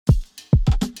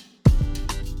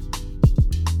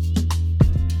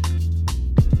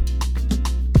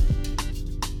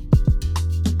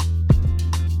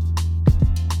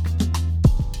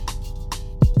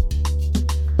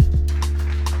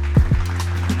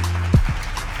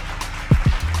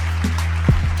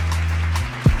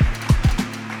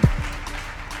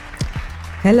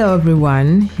Hello,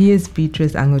 everyone. Here's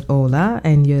Beatrice Angotola,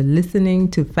 and you're listening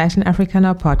to Fashion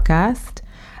Africana podcast.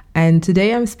 And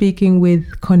today I'm speaking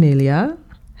with Cornelia.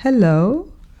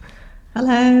 Hello.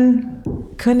 Hello.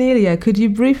 Cornelia, could you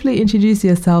briefly introduce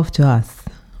yourself to us?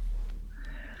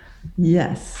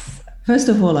 Yes. First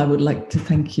of all, I would like to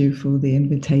thank you for the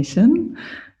invitation.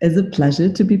 It's a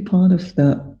pleasure to be part of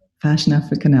the Fashion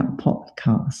Africana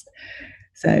podcast.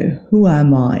 So, who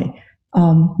am I?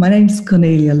 My name is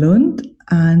Cornelia Lund,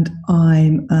 and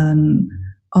I'm an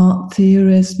art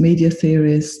theorist, media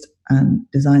theorist, and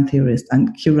design theorist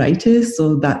and curator.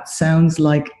 So that sounds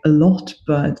like a lot,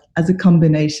 but as a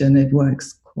combination, it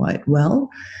works quite well.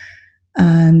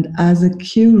 And as a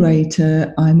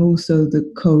curator, I'm also the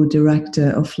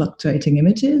co-director of Fluctuating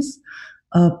Images,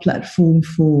 a platform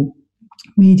for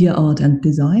media art and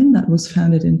design that was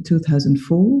founded in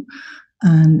 2004.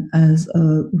 And as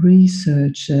a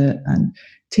researcher and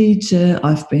teacher,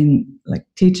 I've been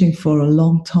teaching for a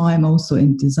long time, also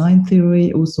in design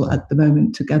theory, also at the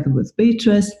moment together with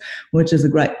Beatrice, which is a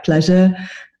great pleasure.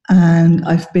 And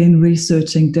I've been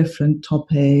researching different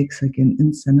topics, like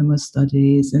in cinema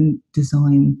studies, in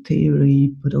design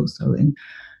theory, but also in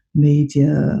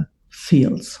media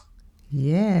fields.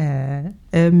 Yeah,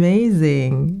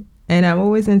 amazing. And I'm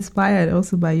always inspired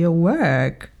also by your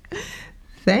work.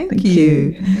 Thank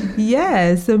you.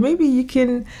 Yeah, so maybe you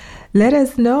can let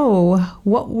us know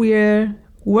what we're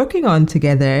working on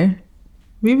together.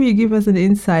 Maybe you give us an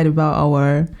insight about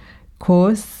our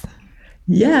course.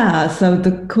 Yeah, so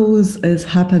the course is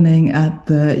happening at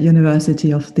the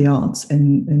University of the Arts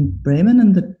in Bremen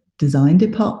in the design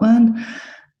department.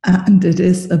 And it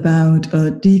is about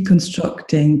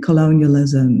deconstructing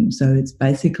colonialism. So it's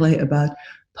basically about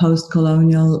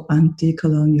post-colonial and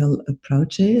decolonial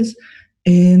approaches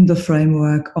in the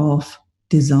framework of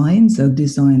design, so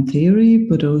design theory,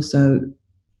 but also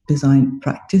design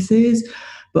practices.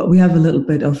 But we have a little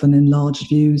bit of an enlarged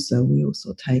view, so we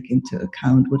also take into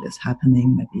account what is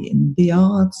happening maybe in the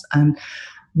arts, and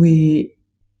we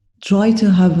try to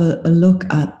have a look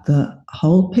at the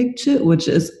whole picture, which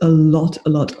is a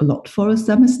lot for a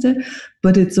semester,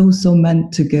 but it's also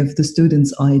meant to give the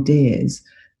students ideas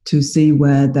to see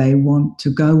where they want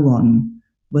to go on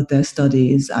with their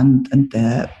studies and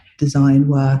their design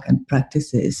work and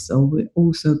practices. So we're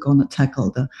also going to tackle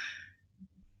the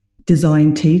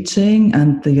design teaching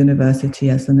and the university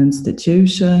as an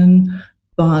institution,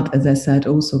 but as I said,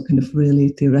 also kind of really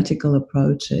theoretical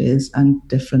approaches and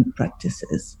different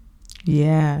practices.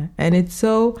 Yeah, and it's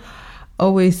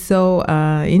always so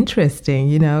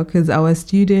interesting, because our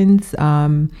students,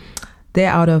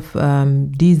 they're out of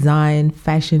design,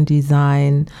 fashion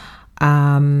design,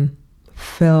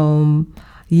 film,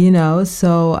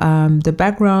 so the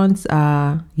backgrounds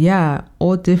are,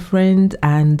 all different,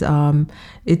 and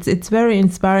it's very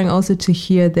inspiring also to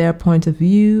hear their point of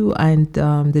view and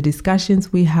the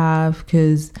discussions we have,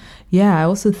 because I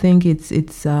also think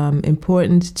it's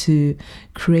important to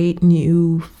create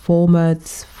new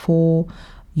formats for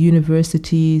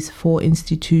universities, for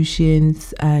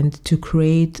institutions, and to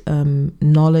create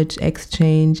knowledge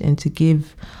exchange and to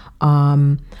give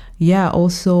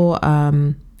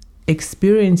also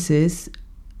experiences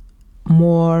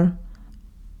more,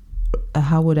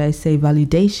 how would I say,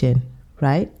 validation,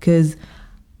 right? Because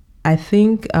I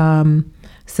think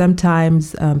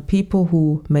sometimes people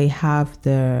who may have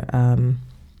their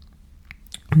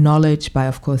knowledge by,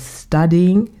 of course,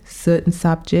 studying certain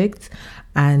subjects,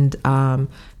 and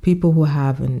people who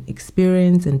have an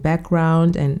experience and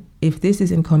background, and if this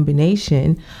is in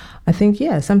combination, I think,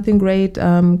 something great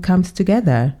comes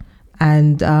together.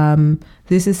 And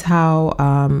this is how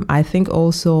I think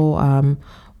also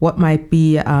what might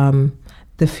be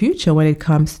the future when it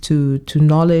comes to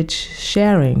knowledge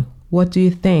sharing. What do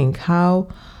you think? How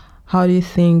do you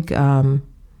think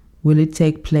will it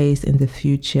take place in the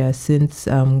future, since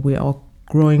we're all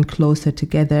growing closer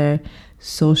together?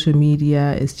 Social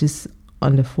media is just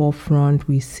on the forefront.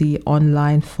 We see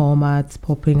online formats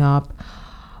popping up.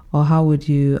 Or how would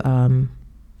you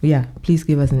please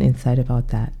give us an insight about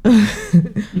that.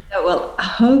 Well,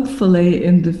 hopefully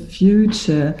in the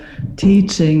future,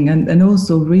 teaching and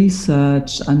also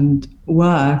research and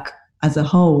work as a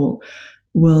whole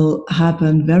will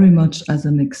happen very much as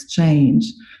an exchange,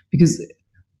 because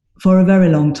for a very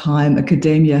long time,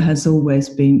 academia has always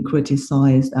been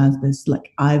criticized as this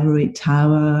ivory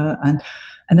tower.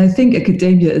 And I think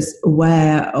academia is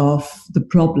aware of the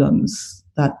problems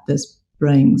that this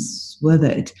brings with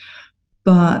it.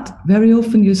 But very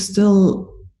often you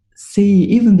still see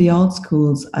even the art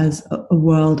schools as a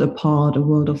world apart, a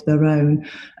world of their own.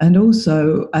 And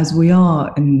also, as we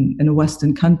are in a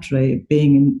Western country,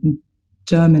 being in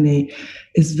Germany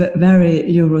is very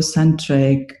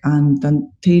Eurocentric, and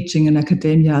then teaching in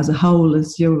academia as a whole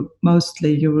is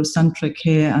mostly Eurocentric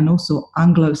here, and also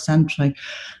Anglo-centric,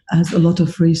 as a lot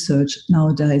of research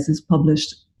nowadays is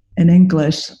published in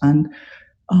English and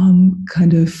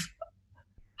kind of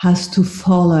has to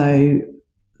follow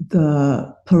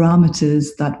the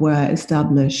parameters that were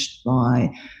established by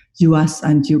US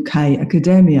and UK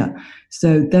academia.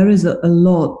 So there is a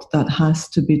lot that has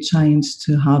to be changed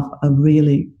to have a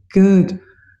really good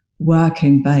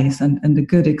working base and a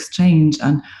good exchange.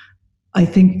 And I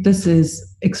think this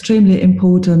is extremely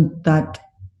important, that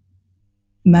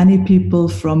many people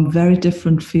from very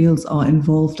different fields are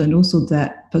involved, and also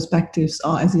their perspectives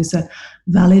are, as you said,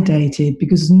 validated,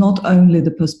 because not only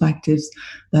the perspectives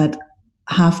that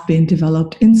have been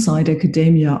developed inside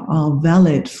academia are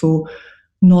valid for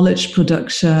knowledge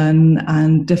production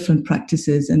and different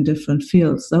practices in different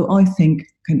fields. So I think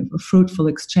kind of a fruitful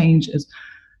exchange is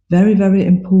very, very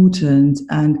important.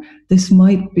 And this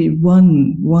might be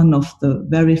one of the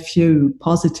very few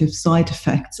positive side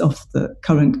effects of the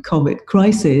current COVID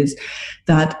crisis,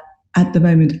 that at the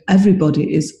moment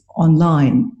everybody is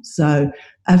online. So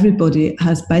everybody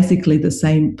has basically the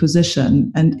same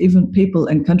position, and even people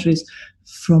in countries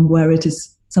from where it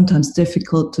is sometimes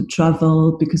difficult to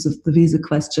travel because of the visa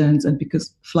questions and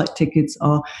because flight tickets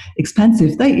are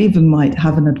expensive, they even might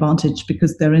have an advantage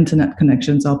because their internet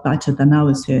connections are better than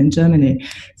ours here in Germany.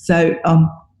 So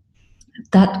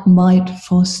that might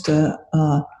foster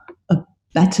a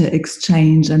better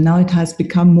exchange. And now it has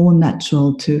become more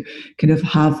natural to kind of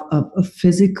have a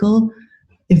physical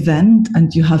event,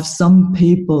 and you have some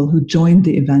people who join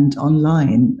the event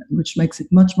online, which makes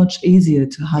it much, much easier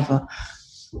to have a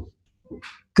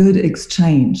good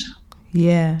exchange.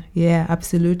 Yeah,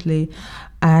 absolutely.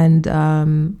 And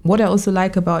what I also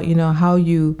like about, how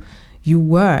you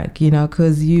work,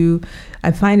 because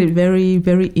I find it very,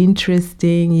 very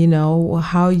interesting,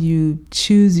 how you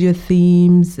choose your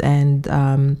themes,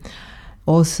 and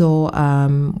also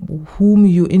whom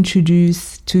you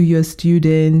introduce to your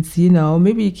students.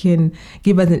 Maybe you can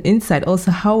give us an insight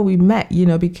also how we met,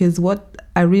 because what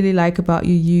I really like about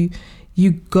you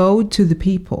go to the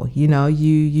people,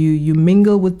 you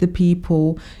mingle with the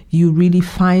people, you really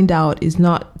find out. It's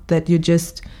not that you're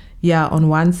just on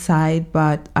one side,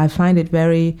 but I find it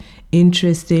very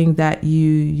interesting that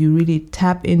you really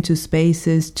tap into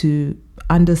spaces to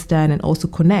understand and also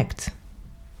connect.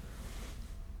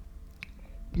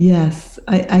 Yes,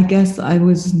 I guess I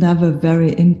was never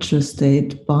very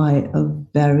interested by a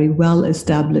very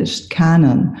well-established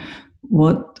canon.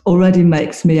 What already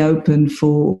makes me open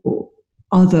for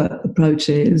other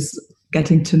approaches,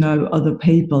 getting to know other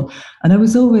people. And I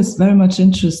was always very much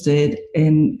interested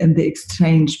in the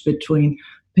exchange between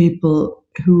people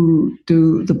who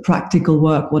do the practical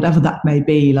work, whatever that may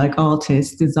be, like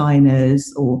artists,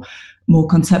 designers, or more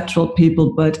conceptual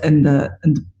people, but in the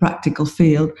practical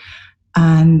field,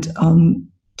 and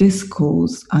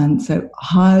discourse. And so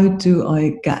how do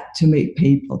I get to meet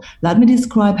people? Let me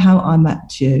describe how I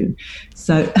met you.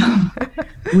 So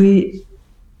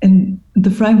in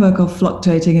the framework of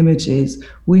Fluctuating Images,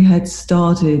 we had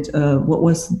started what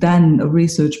was then a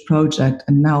research project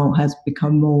and now has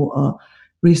become more a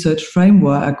research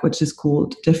framework, which is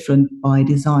called Different by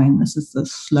Design. This is the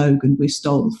slogan we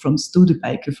stole from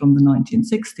Studebaker from the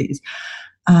 1960s.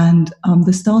 And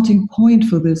the starting point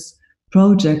for this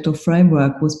project or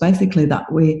framework was basically that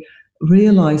we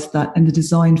realized that in the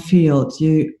design field,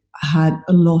 you had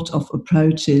a lot of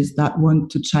approaches that want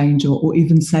to change or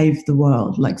even save the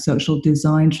world, like social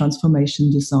design, transformation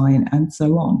design, and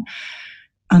so on.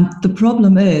 And the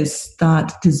problem is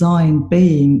that design,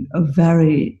 being a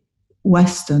very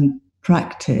Western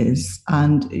practice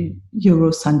and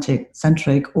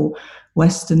Eurocentric or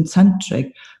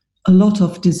Western-centric, a lot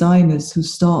of designers who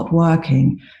start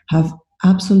working have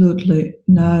absolutely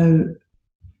no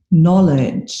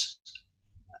knowledge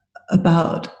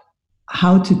about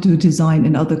how to do design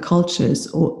in other cultures,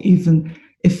 or even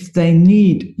if they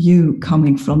need you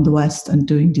coming from the West and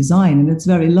doing design. And it's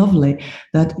very lovely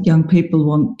that young people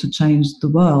want to change the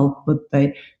world, but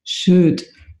they should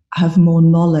have more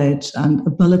knowledge and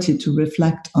ability to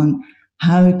reflect on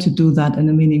how to do that in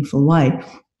a meaningful way.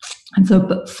 And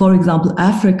so, for example,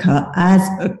 Africa as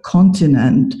a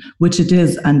continent, which it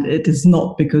is, and it is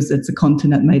not because it's a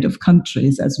continent made of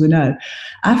countries, as we know,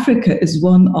 Africa is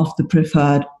one of the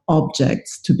preferred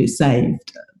objects to be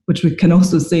saved, which we can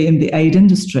also see in the aid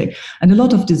industry. And a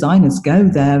lot of designers go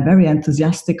there very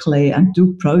enthusiastically and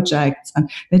do projects, and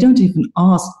they don't even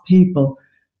ask people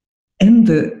in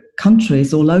the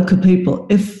countries or local people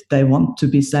if they want to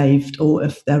be saved or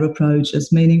if their approach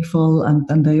is meaningful, and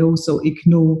then they also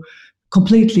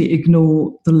completely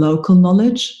ignore the local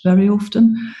knowledge very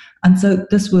often. And so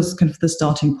this was kind of the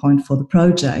starting point for the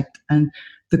project. And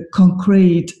the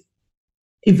concrete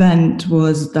event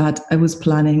was that I was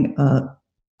planning a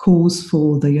course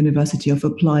for the University of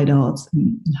Applied Arts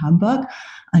in Hamburg.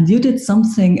 And you did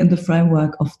something in the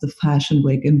framework of the Fashion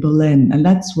Week in Berlin. And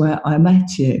that's where I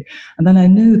met you. And then I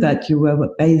knew that you were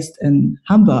based in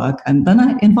Hamburg. And then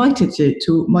I invited you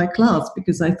to my class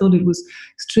because I thought it was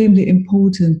extremely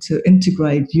important to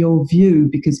integrate your view,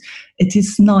 because it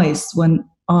is nice when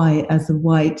I, as a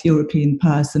white European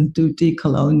person, do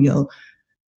decolonial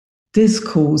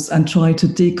discourse and try to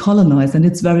decolonize. And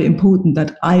it's very important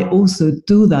that I also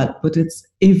do that, but it's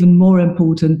even more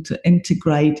important to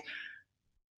integrate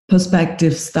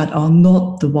perspectives that are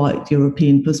not the white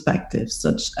European perspectives,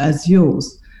 such as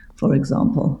yours, for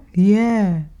example.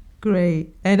 Yeah,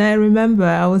 great. And I remember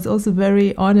I was also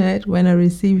very honored when I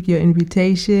received your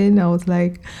invitation. I was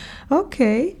like,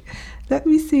 okay, let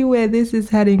me see where this is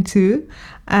heading to.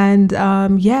 And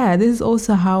this is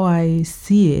also how I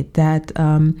see it, that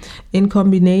in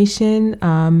combination,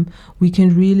 we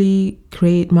can really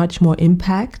create much more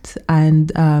impact.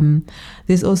 And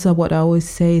there's also what I always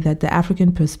say, that the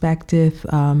African perspective,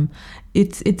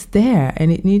 it's there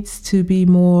and it needs to be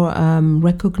more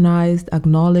recognized,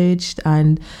 acknowledged.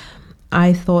 And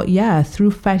I thought,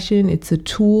 through fashion, it's a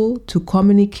tool to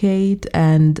communicate,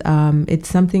 and it's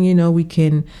something, we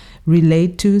can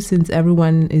relate to, since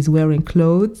everyone is wearing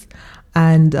clothes.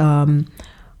 And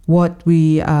what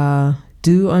we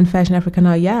do on Fashion Africa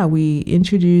now, we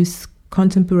introduce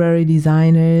contemporary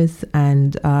designers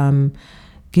and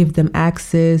give them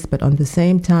access, but on the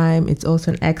same time, it's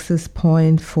also an access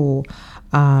point for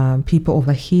people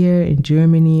over here in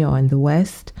Germany or in the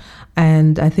West.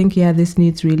 And I think, this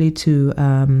needs really to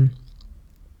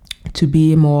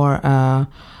be more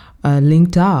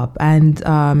linked up. And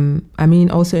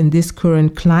also in this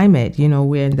current climate,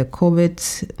 we're in the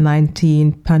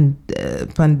COVID-19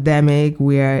 pandemic,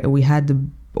 where we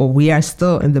are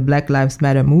still in the Black Lives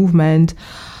Matter movement.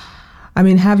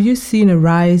 Have you seen a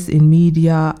rise in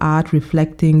media art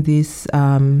reflecting these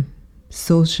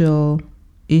social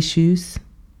issues?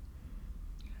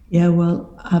 Yeah,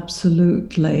 well,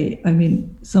 absolutely.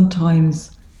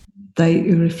 Sometimes they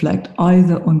reflect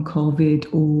either on COVID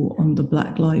or on the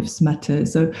Black Lives Matter.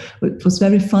 So it was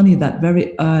very funny that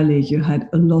very early you had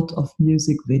a lot of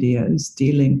music videos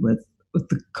dealing with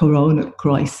the corona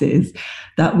crisis.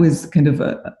 That was kind of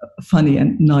a funny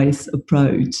and nice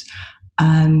approach.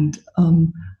 And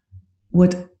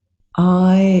what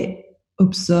I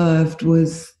observed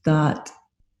was that,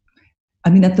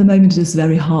 at the moment, it is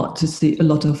very hard to see a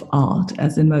lot of art,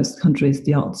 as in most countries,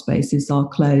 the art spaces are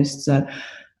closed. So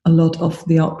a lot of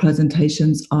the art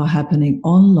presentations are happening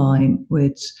online,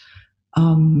 which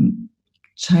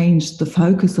changed the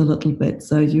focus a little bit.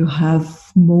 So you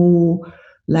have more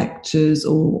lectures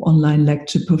or online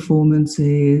lecture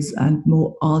performances and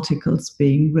more articles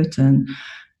being written.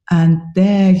 And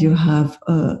there you have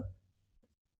a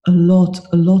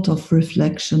lot of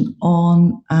reflection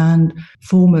on and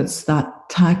formats that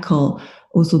tackle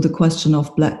also the question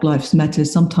of Black Lives Matter,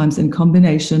 sometimes in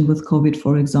combination with COVID,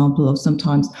 for example, or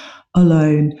sometimes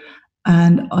alone.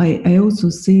 And I also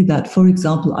see that, for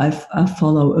example, I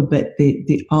follow a bit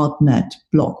the ArtNet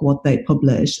blog, what they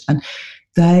publish, and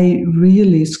they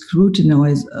really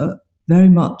scrutinize very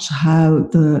much how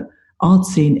the art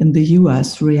scene in the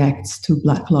US reacts to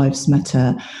Black Lives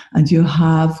Matter. And you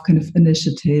have kind of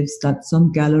initiatives that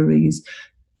some galleries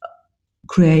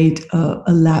create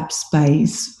a lab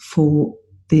space for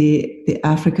the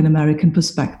African American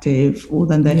perspective, or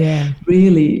then they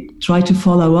really try to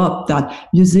follow up that.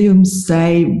 Museums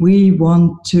say, we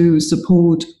want to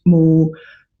support more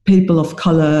people of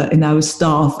color in our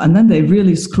staff, and then they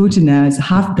really scrutinize,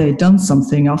 have they done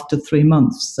something after 3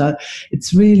 months? So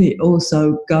it's really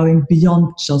also going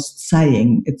beyond just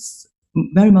saying. It's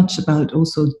very much about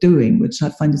also doing, which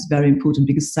I find is very important,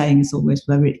 because saying is always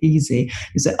very easy.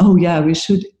 You say, oh yeah, we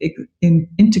should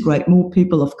integrate more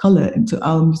people of color into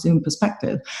our museum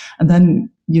perspective. And then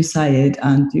you say it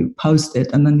and you post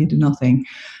it and then you do nothing.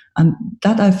 And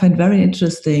that I find very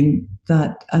interesting,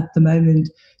 that at the moment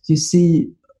you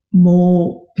see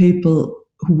more people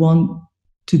who want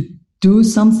to do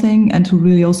something and to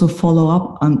really also follow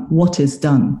up on what is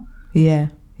done. Yeah,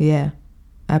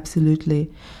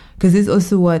 absolutely. Because it's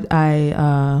also what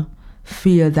I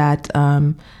feel that,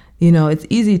 it's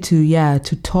easy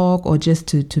to talk, or just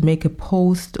to make a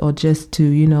post, or just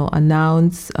to,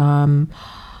 announce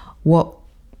what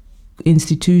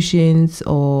institutions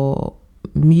or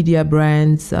media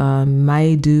brands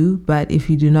might do, but if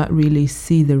you do not really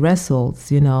see the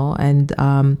results, and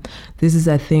this is,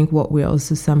 I think, what we're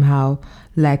also somehow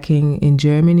lacking in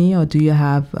Germany. Or do you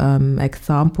have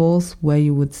examples where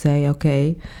you would say,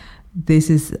 okay, this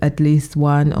is at least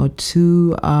one or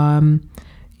two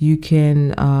you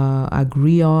can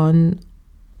agree on,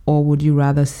 or would you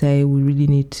rather say we really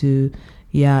need to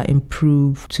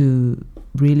improve to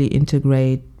really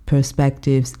integrate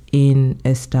perspectives in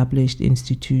established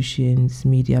institutions,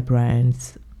 media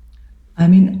brands? I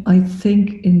mean, I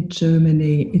think in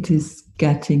Germany it is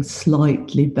getting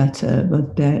slightly better,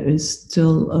 but there is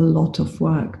still a lot of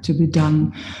work to be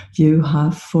done. You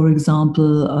have, for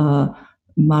example,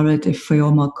 Marit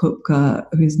Efreoma-Kupka,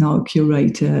 who is now a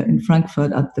curator in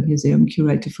Frankfurt at the Museum,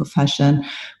 curator for fashion,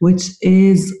 which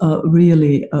is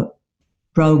really a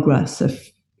progress,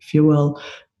 if you will.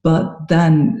 But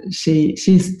then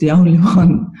she's the only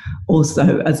one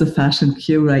also as a fashion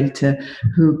curator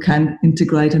who can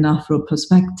integrate an Afro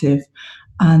perspective.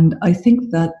 And I think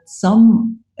that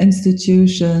some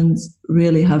institutions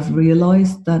really have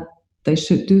realized that they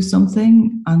should do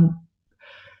something. And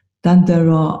then there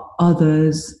are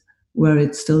others where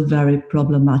it's still very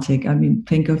problematic. I mean,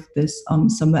 think of this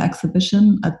summer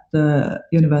exhibition at the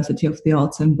University of the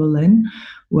Arts in Berlin,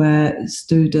 where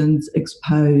students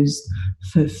exposed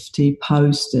 50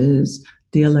 posters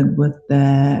dealing with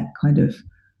their kind of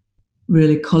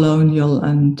really colonial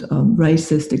and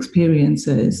racist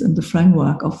experiences in the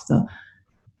framework of the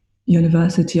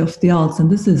University of the Arts.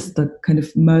 And this is the kind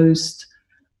of most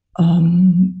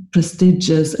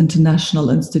prestigious international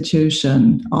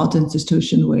art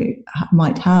institution we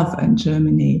might have in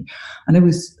Germany. And I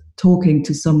was talking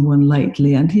to someone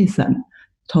lately, and he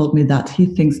told me that he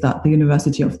thinks that the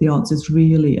University of the Arts is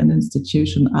really an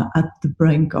institution at the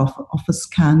brink of a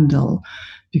scandal,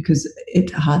 because it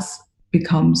has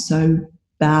become so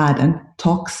bad and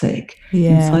toxic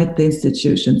inside the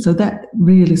institution. So that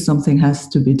really something has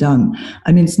to be done.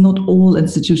 I mean, it's not all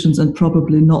institutions and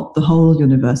probably not the whole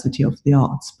University of the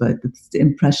Arts, but it's the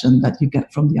impression that you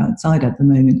get from the outside at the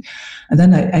moment. And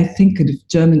then I think kind of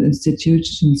German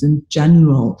institutions in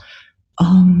general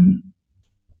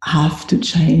have to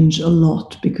change a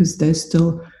lot, because they're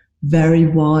still very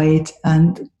white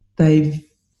and they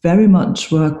very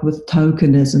much work with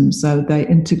tokenism. So they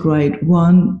integrate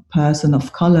one person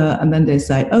of color and then they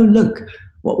say, oh, look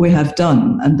what we have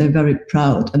done. And they're very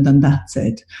proud. And then that's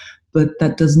it. But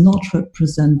that does not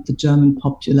represent the German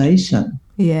population.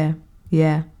 Yeah,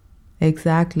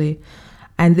 exactly.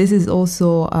 And this is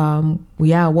also,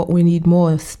 what we need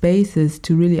more spaces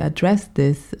to really address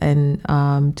this and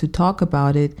to talk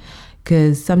about it.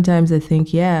 Because sometimes I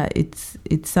think, it's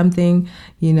something,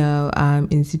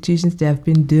 institutions, they have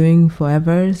been doing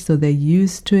forever, so they're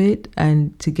used to it.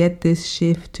 And to get this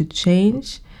shift to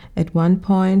change at one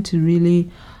point, to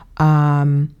really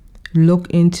look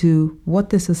into what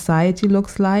the society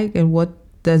looks like and what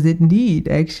does it need,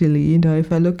 actually.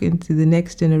 If I look into the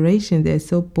next generation, they're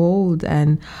so bold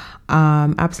and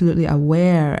absolutely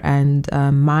aware and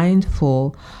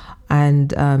mindful,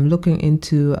 and looking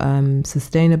into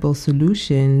sustainable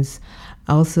solutions,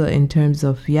 also in terms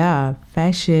of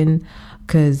fashion,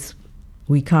 because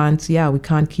we can't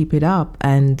keep it up.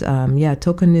 And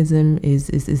tokenism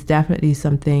is definitely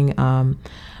something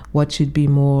what should be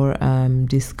more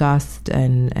discussed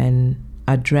and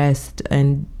addressed.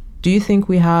 And do you think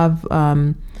we have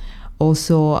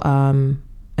also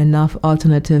enough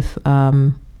alternative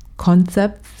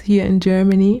concepts here in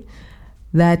Germany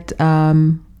that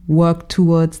work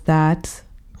towards that?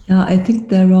 Yeah, I think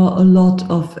there are a lot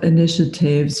of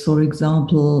initiatives. For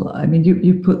example, I mean,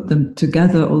 you put them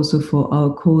together also for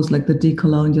our cause, like the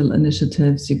decolonial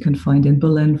initiatives you can find in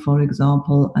Berlin, for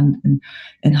example, and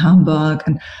in Hamburg.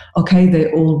 And okay,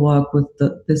 they all work with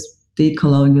this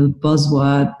decolonial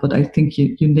buzzword, but I think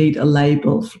you need a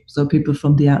label so people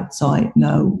from the outside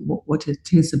know what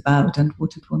it is about and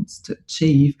what it wants to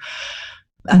achieve.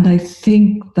 And I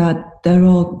think that there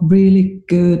are really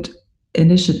good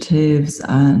initiatives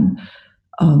and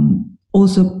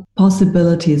also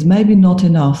possibilities, maybe not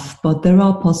enough, but there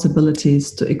are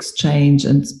possibilities to exchange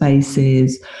in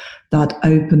spaces that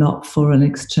open up for an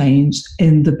exchange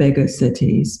in the bigger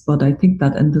cities. But I think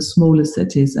that in the smaller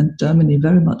cities, and Germany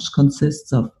very much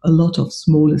consists of a lot of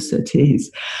smaller cities,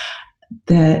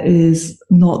 there is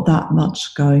not that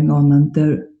much going on. And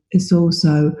there is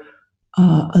also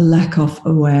a lack of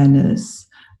awareness,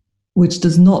 which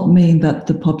does not mean that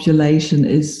the population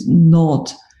is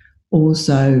not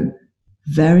also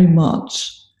very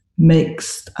much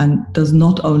mixed and does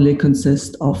not only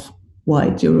consist of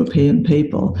white European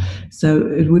people. So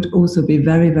it would also be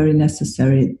very, very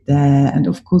necessary there. And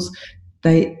of course,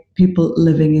 people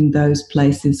living in those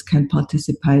places can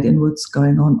participate in what's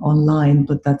going on online,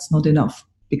 but that's not enough,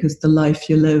 because the life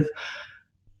you live,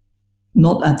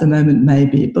 not at the moment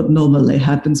maybe, but normally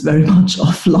happens very much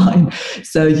offline.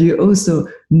 So you also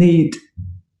need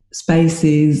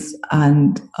spaces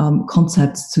and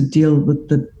concepts to deal with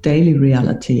the daily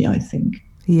reality, I think.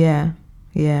 Yeah,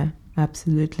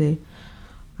 absolutely.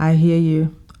 I hear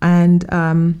you. And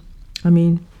I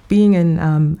mean, being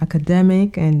an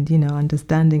academic and,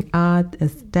 understanding art,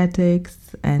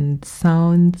 aesthetics and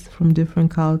sounds from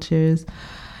different cultures,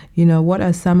 what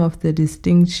are some of the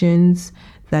distinctions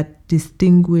that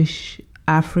distinguish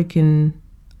African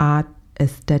art,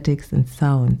 aesthetics and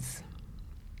sounds?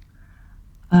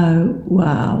 Oh,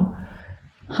 wow.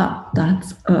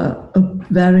 That's a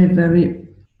very, very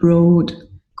broad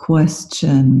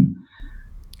question.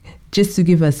 Just to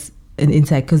give us an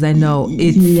insight, because I know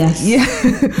it's... Yes. Yeah.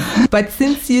 But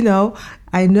since,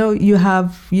 I know you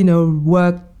have,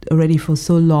 worked already for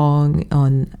so long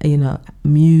on,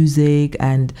 music,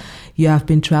 and you have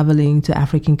been traveling to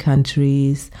African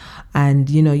countries, and,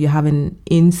 you have an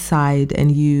insight,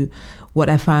 and what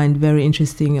I find very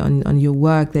interesting on your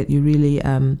work, that you really,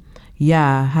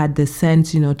 had the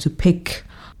sense, to pick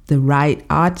the right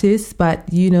artists,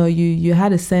 but, you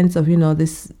had a sense of,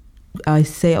 this, I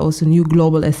say also new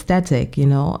global aesthetic,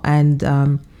 and,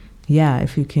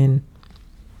 if you can...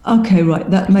 Okay, right.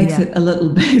 That makes it a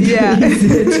little bit easier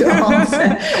to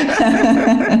answer.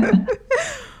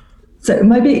 So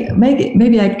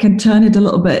maybe I can turn it a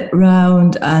little bit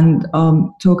around and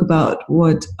talk about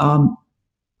what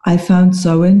I found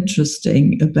so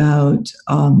interesting about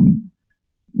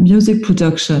music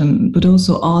production, but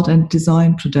also art and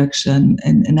design production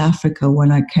in Africa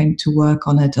when I came to work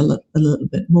on it a little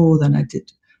bit more than I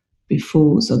did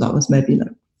before. So that was maybe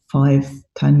like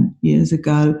 5-10 years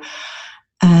ago.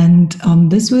 And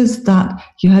this was that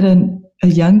you had a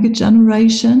younger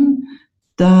generation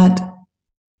that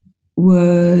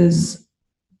was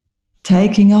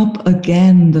taking up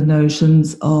again the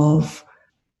notions of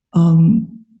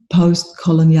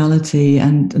post-coloniality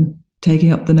and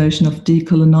taking up the notion of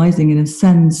decolonizing, in a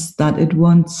sense that it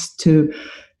wants to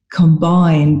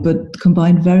combine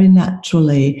very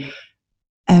naturally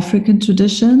African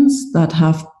traditions that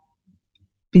have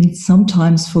been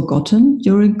sometimes forgotten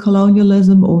during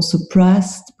colonialism or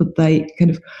suppressed, but they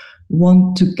kind of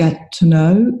want to get to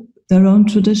know their own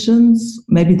traditions.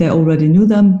 Maybe they already knew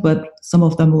them, but some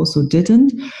of them also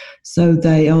didn't. So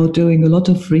they are doing a lot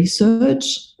of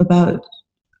research about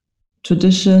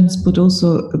traditions, but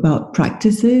also about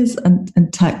practices and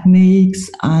techniques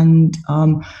and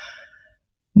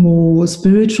more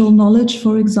spiritual knowledge,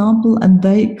 for example. And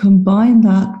they combine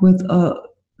that with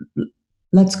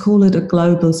let's call it a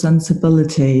global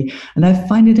sensibility. And I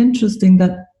find it interesting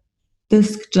that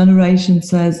this generation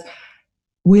says,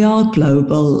 we are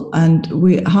global and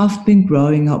we have been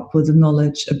growing up with the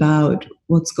knowledge about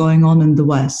what's going on in the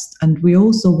West. And we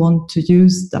also want to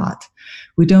use that.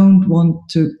 We don't want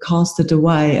to cast it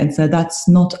away and say that's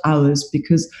not ours,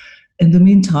 because in the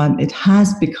meantime, it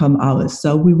has become ours.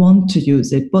 So we want to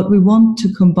use it, but we want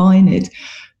to combine it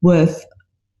with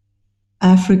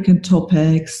African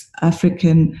topics,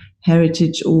 African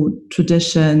heritage or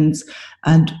traditions,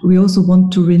 and we also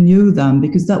want to renew them,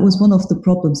 because that was one of the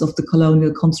problems of the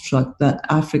colonial construct, that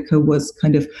Africa was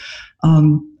kind of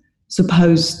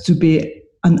supposed to be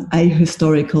an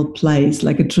ahistorical place,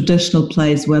 like a traditional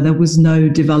place where there was no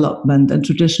development and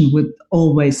tradition would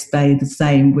always stay the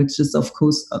same, which is, of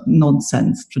course,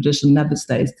 nonsense. Tradition never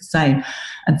stays the same.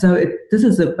 And so this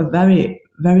is a very,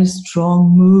 very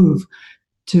strong move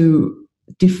to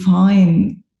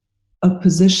define a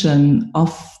position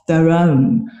of their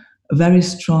own, a very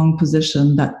strong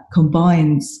position that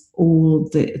combines all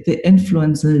the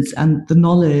influences and the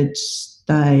knowledge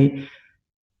they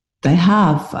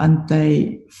have and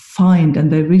they find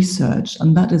and they research.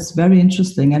 And that is very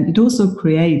interesting. And it also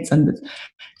creates, and it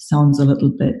sounds a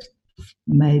little bit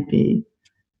maybe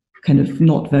kind of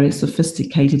not very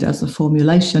sophisticated as a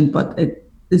formulation, but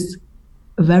it is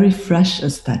a very fresh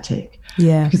aesthetic.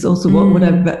 Yeah. Because also what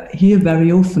I hear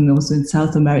very often also in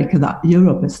South America, that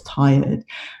Europe is tired.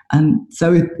 And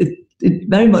so it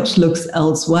very much looks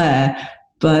elsewhere.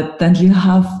 But then you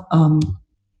have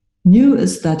new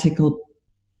aesthetical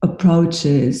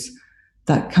approaches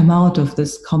that come out of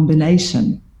this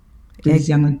combination, these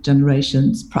younger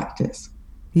generations practice.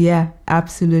 Yeah,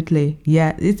 absolutely.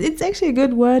 Yeah, it's actually a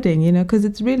good wording, because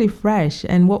it's really fresh.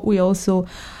 And what we also...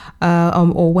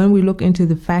 or when we look into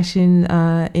the fashion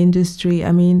industry,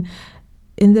 I mean,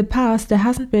 in the past, there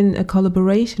hasn't been a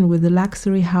collaboration with a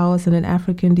luxury house and an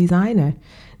African designer.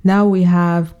 Now we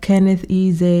have Kenneth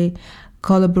Eze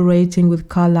collaborating with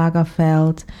Karl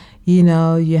Lagerfeld. You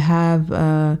know, you have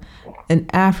an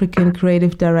African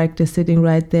creative director sitting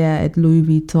right there at Louis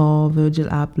Vuitton, Virgil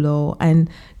Abloh, and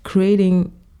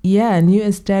creating, new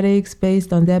aesthetics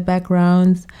based on their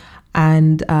backgrounds,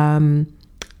 and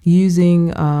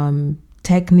using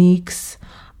techniques.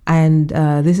 And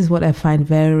this is what I find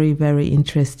very, very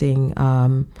interesting,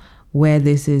 where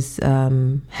this is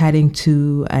heading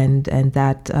to, and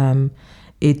that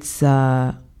it's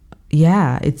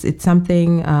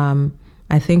something.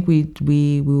 I think we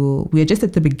are just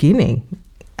at the beginning.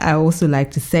 I also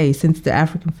like to say, since the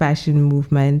African fashion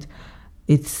movement,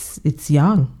 it's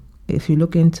young. If you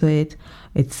look into it,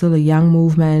 it's still a young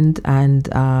movement, and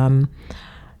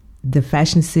the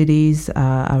fashion cities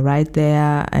are right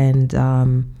there, and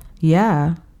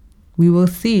we will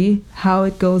see how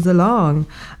it goes along.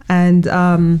 And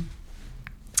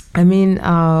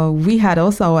we had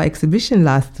also our exhibition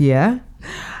last year.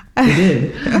 We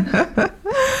did.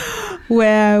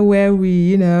 where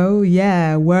we,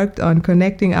 worked on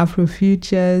connecting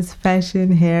Afrofutures,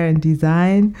 fashion, hair, and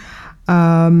design.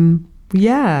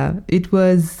 It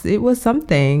was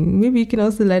something. Maybe you can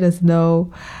also let us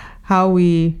know how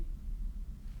we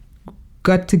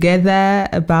got together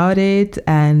about it,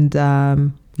 and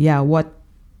what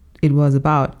it was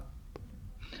about.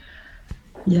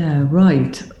 Yeah,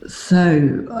 right.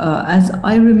 So as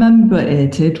I remember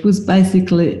it was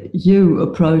basically you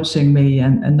approaching me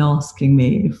and asking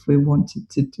me if we wanted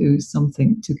to do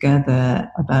something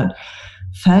together about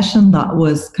fashion that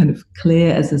was kind of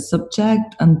clear as a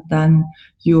subject, and then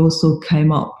you also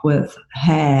came up with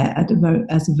hair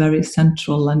as a very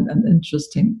central and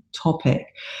interesting topic.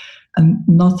 And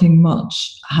nothing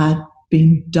much had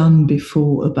been done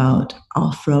before about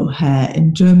Afro hair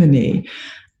in Germany.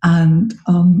 And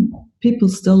people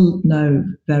still know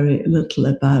very little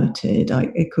about it.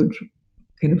 I could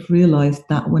kind of realize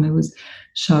that when I was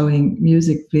showing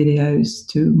music videos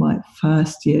to my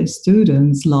first year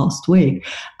students last week.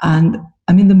 And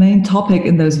I mean, the main topic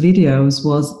in those videos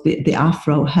was the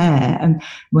Afro hair. And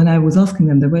when I was asking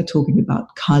them, they were talking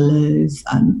about colors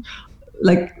and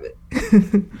like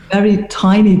very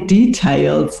tiny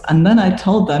details. And then I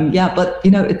told them, but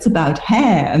it's about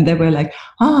hair. And they were like,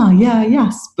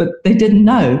 yes. But they didn't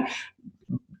know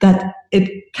that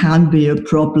it can be a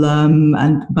problem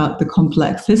and about the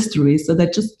complex history. So they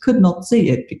just could not see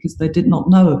it because they did not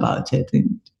know about it.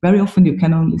 And very often you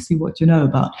can only see what you know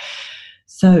about.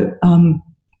 So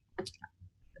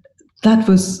that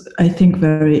was, I think,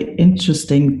 very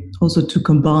interesting also to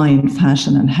combine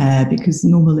fashion and hair, because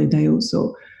normally they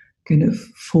also kind of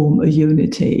form a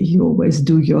unity. You always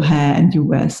do your hair and you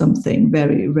wear something.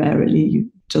 Very rarely you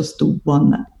just do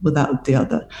one without the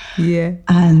other. Yeah.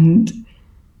 And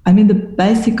I mean, the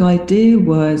basic idea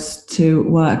was to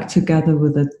work together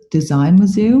with a design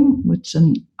museum, which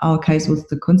in our case was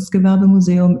the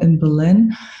Kunstgewerbemuseum in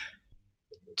Berlin,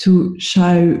 to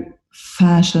show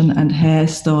fashion and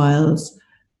hairstyles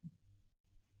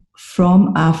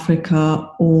from Africa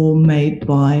or made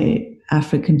by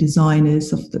African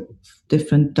designers of the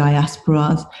different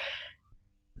diasporas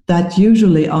that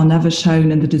usually are never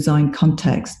shown in the design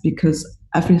context, because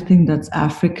everything that's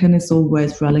African is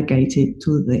always relegated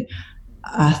to the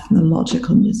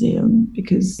ethnological museum,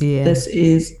 because this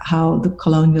is how the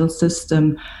colonial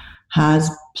system has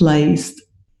placed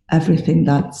everything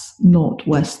that's not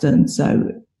Western. So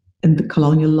in the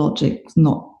colonial logic,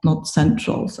 not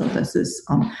central. So this is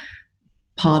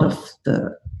part of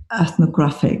the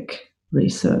ethnographic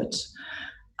research.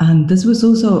 And this was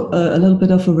also a little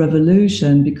bit of a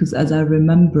revolution, because as I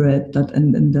remember it, that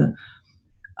in the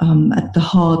at the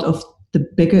heart of the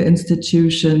bigger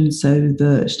institutions, so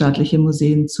the Staatliche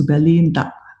Museen zu Berlin,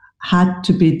 that had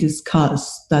to be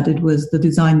discussed, that it was the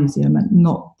design museum and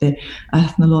not the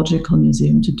ethnological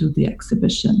museum to do the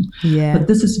exhibition. Yeah. But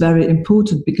this is very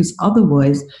important, because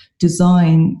otherwise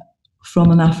design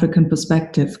from an African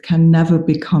perspective can never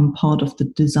become part of the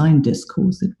design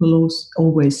discourse. It will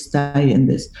always stay in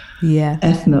this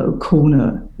ethno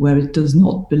corner where it does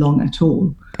not belong at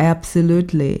all.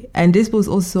 Absolutely. And this was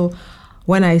also,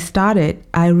 when I started,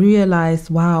 I realized,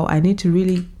 wow, I need to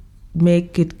really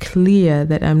make it clear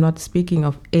that I'm not speaking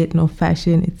of ethno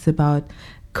fashion. It's about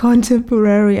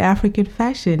contemporary African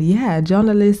fashion. Yeah,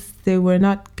 journalists, they were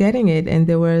not getting it, and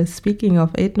they were speaking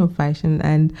of ethno fashion.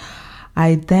 And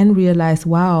I then realized,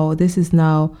 wow, this is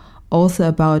now also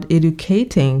about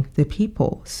educating the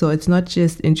people. So it's not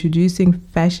just introducing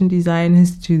fashion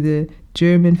designers to the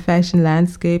German fashion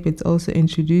landscape. It's also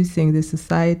introducing the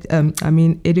society,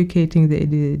 educating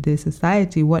the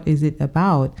society. What is it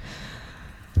about?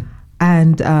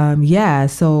 And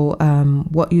so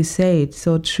what you say, it's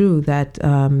so true that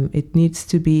it needs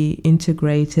to be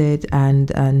integrated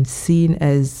and seen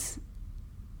as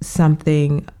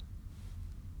something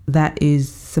that is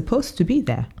supposed to be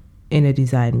there in a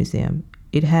design museum.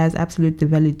 It has absolute the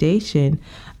validation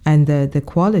and the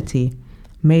quality,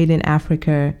 made in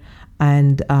Africa.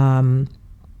 And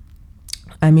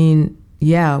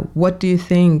what do you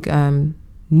think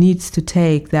needs to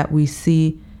take that we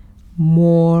see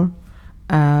more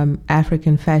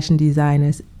African fashion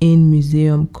designers in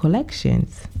museum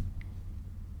collections?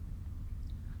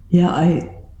 Yeah, I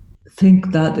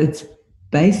think that it's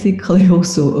basically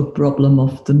also a problem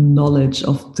of the knowledge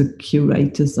of the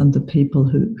curators and the people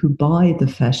who buy the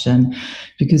fashion,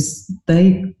 because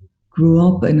they grew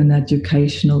up in an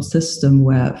educational system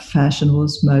where fashion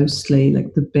was mostly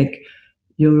like the big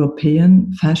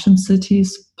European fashion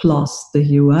cities plus the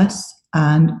US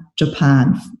and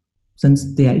Japan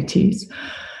since the 80s.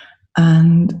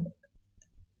 And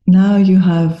now you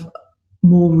have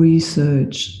more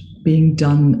research being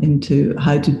done into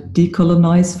how to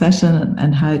decolonize fashion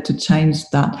and how to change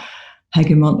that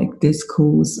hegemonic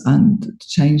discourse and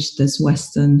change this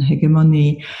Western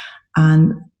hegemony.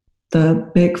 And the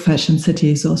big fashion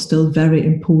cities are still very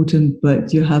important,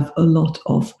 but you have a lot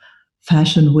of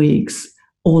fashion weeks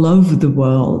all over the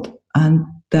world, and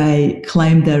they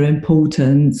claim their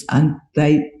importance, and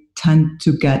they tend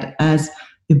to get as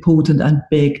important and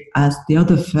big as the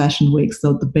other fashion weeks,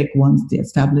 so the big ones, the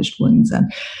established ones.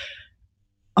 And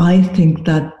I think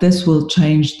that this will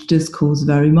change the discourse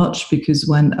very much, because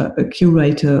when a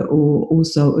curator or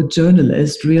also a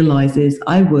journalist realizes,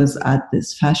 I was at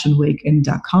this fashion week in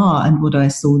Dakar and what I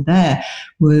saw there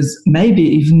was maybe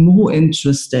even more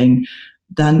interesting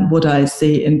than what I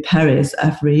see in Paris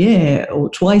every year or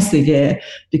twice a year,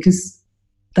 because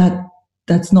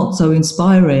that's not so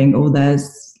inspiring, or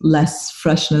there's less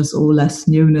freshness or less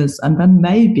newness. And then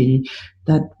maybe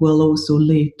that will also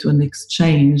lead to an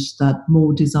exchange, that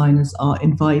more designers are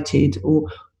invited or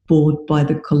bought by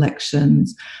the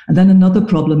collections. And then another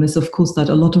problem is, of course, that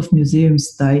a lot of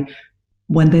museums,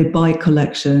 when they buy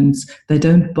collections, they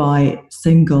don't buy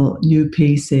single new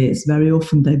pieces. Very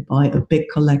often they buy a big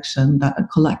collection that a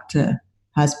collector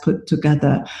has put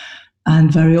together.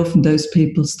 And very often those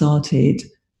people started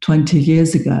 20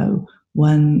 years ago,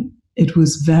 when it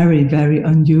was very, very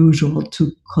unusual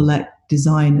to collect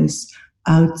designers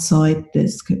outside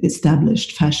this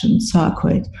established fashion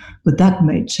circuit. But that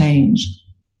may change.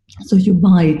 So you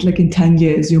might, like in 10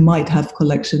 years, you might have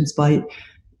collections by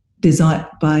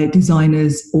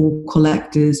designers or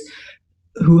collectors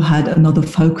who had another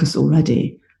focus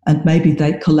already. And maybe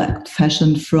they collect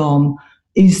fashion from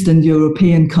Eastern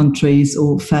European countries,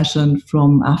 or fashion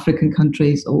from African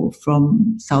countries, or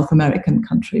from South American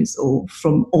countries, or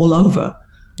from all over.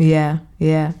 Yeah.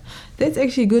 That's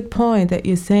actually a good point that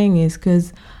you're saying, is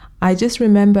because I just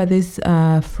remember this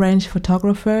French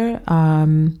photographer.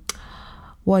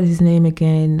 What is his name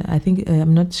again? I think,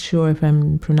 I'm not sure if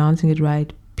I'm pronouncing it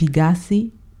right.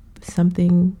 Pigassi,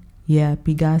 something. Yeah,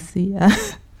 Pigassi.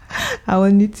 I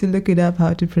will need to look it up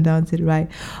how to pronounce it right.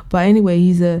 But anyway,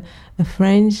 he's a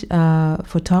French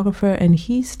photographer, and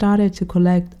he started to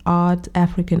collect art,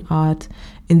 African art,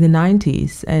 in the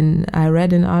 90s. And I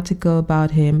read an article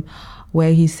about him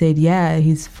where he said, yeah,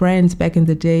 his friends back in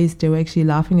the days, they were actually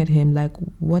laughing at him, like,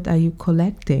 what are you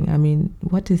collecting? I mean,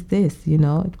 what is this? You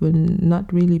know, it will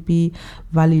not really be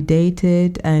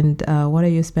validated, and what are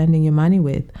you spending your money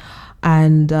with?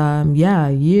 And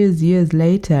years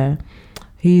later,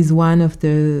 he's one of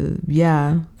the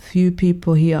few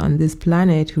people here on this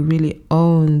planet who really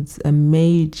owns a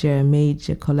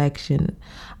major collection.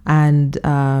 And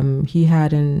he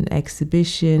had an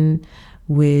exhibition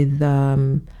with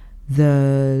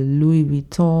the Louis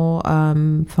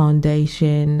Vuitton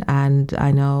Foundation, and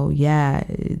I know,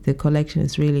 the collection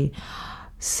is really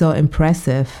so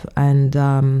impressive. And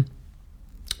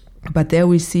but there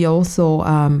we see also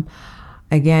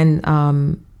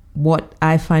what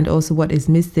I find also what is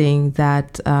missing,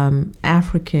 that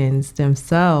Africans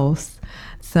themselves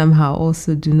somehow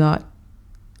also do not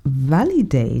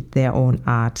validate their own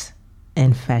art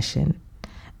and fashion,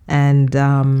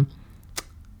 and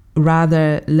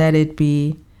rather let it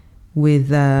be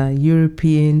with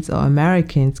Europeans or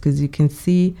Americans, because you can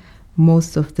see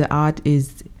most of the art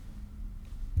is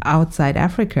outside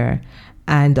Africa.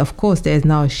 And of course, there's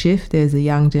now a shift. There's a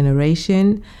young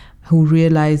generation who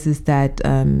realizes that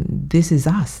this is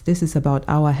us, this is about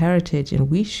our heritage, and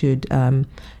we should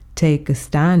take a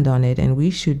stand on it, and we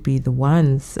should be the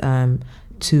ones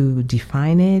to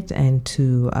define it and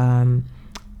to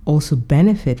also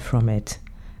benefit from it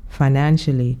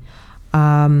financially.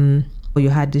 You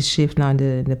had this shift now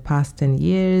in the past 10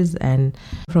 years, and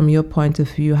from your point of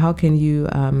view, how can you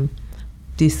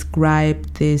describe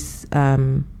this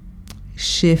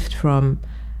shift from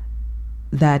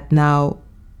that now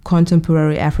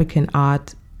contemporary African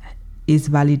art is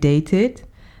validated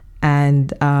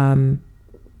and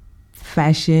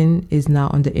fashion is now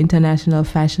on the international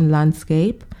fashion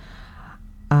landscape?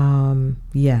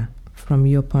 From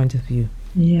your point of view.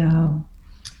 Yeah.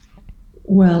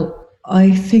 Well,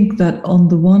 I think that on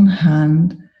the one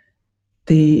hand,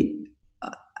 the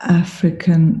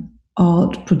African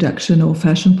art production or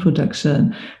fashion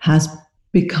production has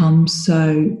become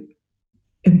so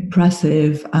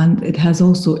impressive, and it has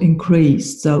also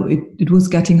increased. So it was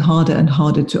getting harder and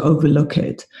harder to overlook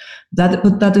it.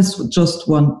 But that is just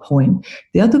one point.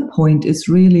 The other point is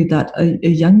really that a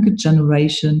younger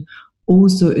generation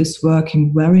also is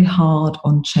working very hard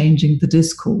on changing the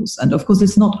discourse. And of course,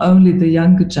 it's not only the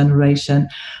younger generation,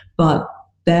 but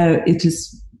there it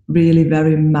is really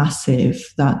very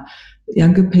massive that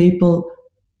younger people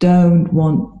don't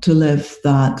want to live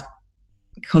that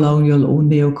colonial or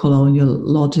neo-colonial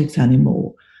logics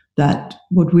anymore, that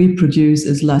what we produce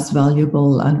is less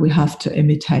valuable and we have to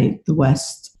imitate the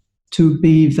West to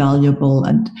be valuable,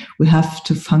 and we have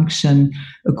to function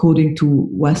according to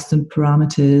Western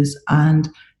parameters and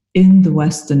in the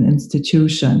Western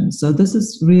institutions. So this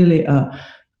is really a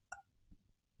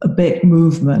big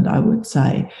movement, I would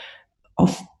say,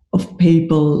 of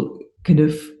people kind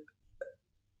of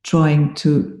trying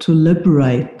to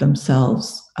liberate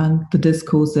themselves and the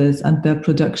discourses and their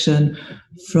production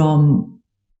from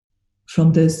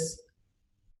this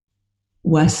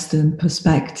Western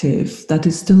perspective that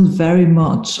is still very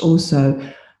much also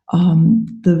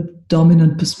the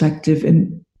dominant perspective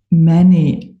in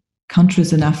many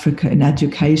countries in Africa in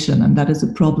education. And that is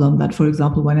a problem that, for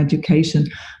example, when education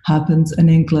happens in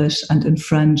English and in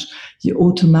French, you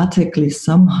automatically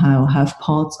somehow have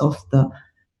parts of the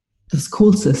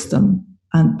school system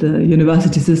and the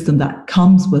university system that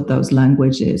comes with those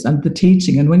languages and the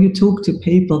teaching. And when you talk to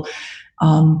people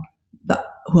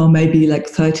who are maybe like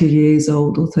 30 years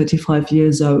old or 35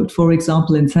 years old, for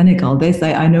example, in Senegal, they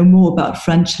say, I know more about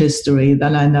French history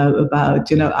than I know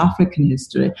about, African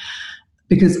history,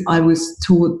 because I was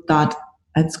taught that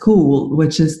at school,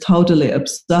 which is totally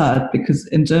absurd, because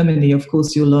in Germany, of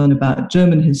course, you learn about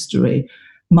German history,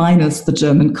 minus the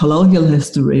German colonial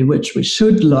history, which we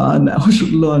should learn, or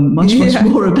should learn much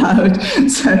more about.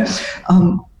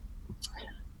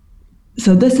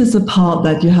 So this is a part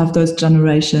that you have those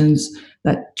generations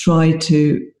that try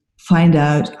to find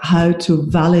out how to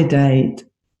validate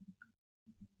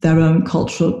their own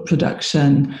cultural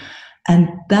production. And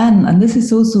this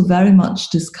is also very much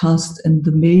discussed in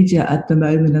the media at the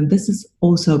moment, and this is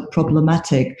also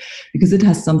problematic because it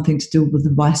has something to do with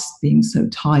the West being so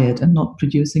tired and not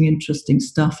producing interesting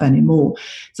stuff anymore.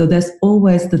 So there's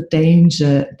always the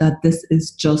danger that this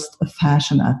is just a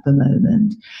fashion at the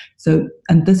moment.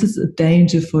 And this is a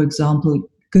danger, for example,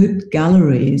 good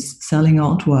galleries selling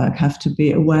artwork have to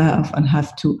be aware of and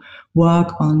have to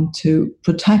work on to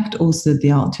protect also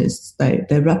the artists they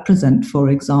represent, for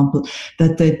example,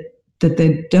 that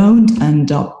they don't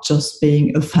end up just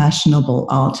being a fashionable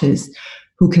artist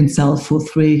who can sell for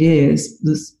 3 years,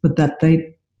 but that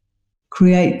they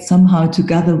create somehow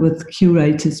together with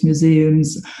curators,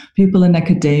 museums, people in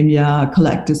academia,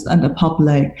 collectors and the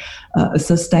public, a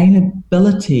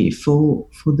sustainability for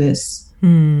this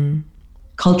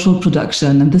cultural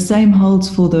production. And the same holds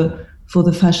for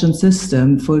the fashion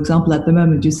system. For example, at the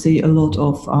moment you see a lot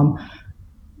of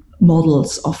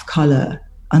models of color,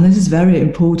 and this is very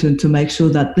important to make sure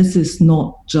that this is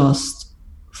not just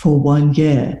for 1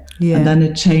 year and then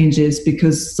it changes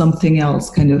because something else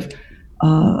kind of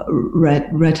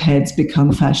redheads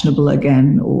become fashionable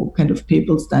again, or kind of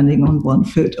people standing on 1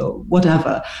 foot or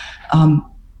whatever.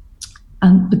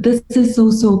 But this is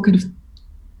also kind of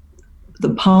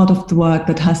the part of the work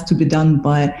that has to be done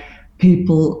by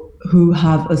people who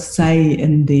have a say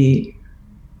in the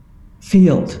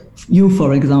field. You,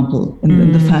 for example,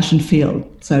 in the fashion field,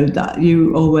 so that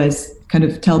you always kind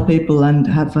of tell people and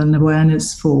have an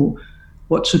awareness for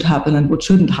what should happen and what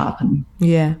shouldn't happen.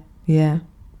 Yeah.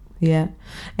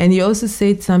 And you also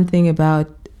said something about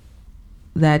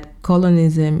that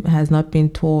colonism has not been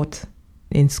taught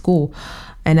in school.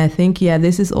 And I think,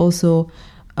 this is also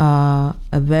a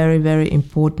very, very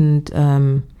important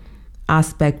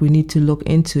aspect we need to look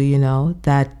into,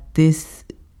 that this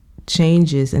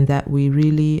changes and that we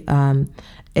really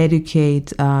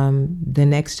educate the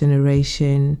next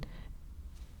generation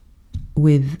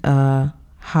with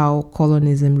how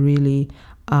colonialism really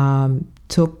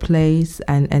took place,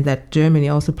 and that Germany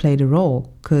also played a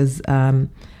role, because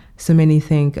so many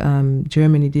think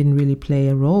Germany didn't really play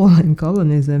a role in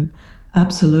colonialism.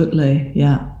 Absolutely,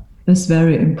 yeah. That's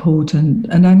very important.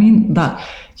 And I mean that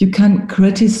you can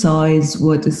criticize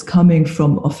what is coming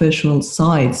from official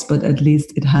sites, but at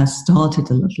least it has started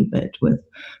a little bit with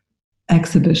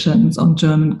exhibitions on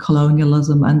German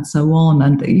colonialism and so on.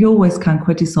 And you always can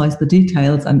criticize the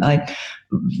details, and I'm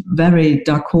very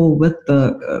d'accord with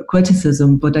the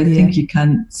criticism, but I think you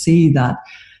can see that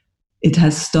it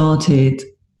has started,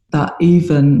 that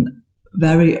even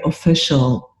very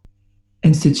official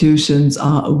institutions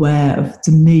are aware of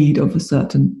the need of a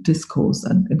certain discourse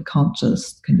and can't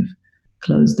just kind of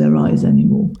close their eyes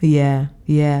anymore. Yeah,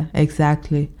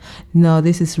 exactly. No,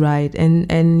 this is right.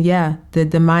 And yeah, the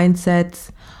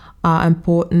mindsets are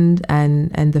important,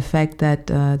 and the fact that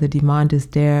the demand is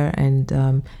there,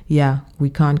 and we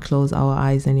can't close our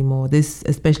eyes anymore. This,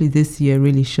 especially this year,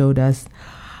 really showed us.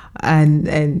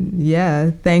 And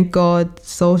yeah, thank God,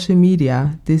 social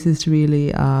media. This is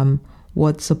really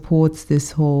what supports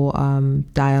this whole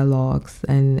dialogues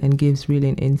and gives really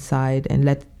an insight and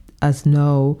let us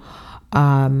know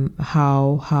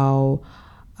how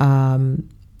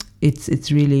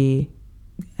it's really.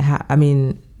 I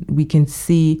mean, we can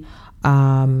see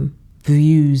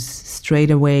views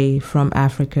straight away from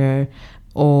Africa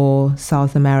or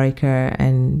South America,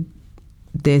 and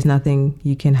there's nothing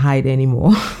you can hide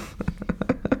anymore.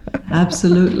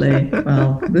 Absolutely.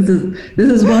 Well, this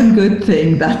is one good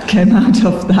thing that came out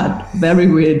of that very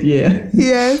weird year.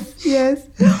 Yes.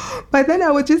 But then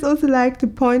I would just also like to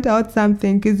point out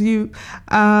something, because you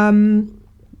have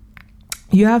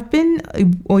been,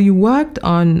 or you worked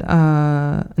on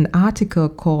an article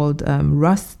called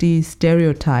Rusty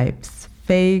Stereotypes,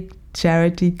 Fake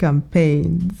Charity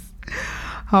Campaigns.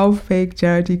 How fake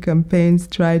charity campaigns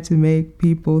try to make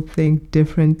people think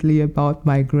differently about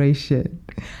migration.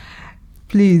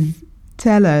 Please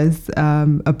tell us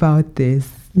about this.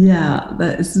 Yeah,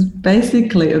 it's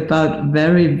basically about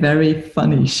very, very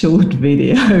funny short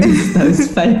videos. Those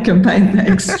fake campaigns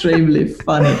are extremely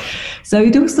funny. So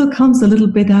it also comes a little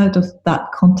bit out of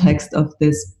that context of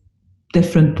this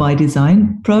Different by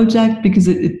Design project, because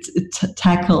it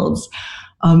tackles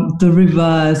the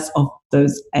reverse of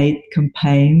those 8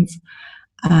 campaigns.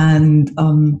 And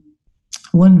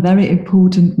one very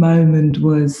important moment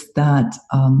was that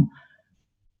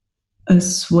a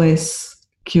Swiss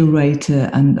curator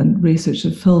and researcher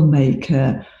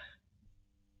filmmaker,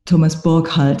 Thomas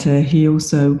Burghalter, he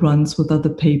also runs with other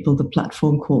people the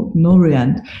platform called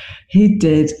Norient. He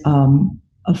did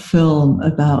a film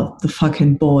about the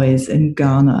fucking boys in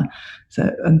Ghana.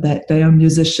 So, and they are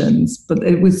musicians, but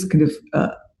it was kind of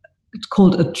it's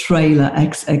called a trailer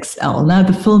XXL. Now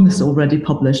the film is already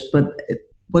published, but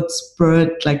what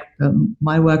spurred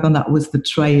my work on that was the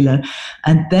trailer.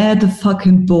 And there the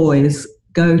fucking boys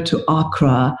go to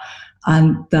Accra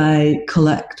and they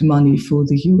collect money for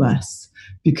the US,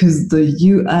 because the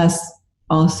US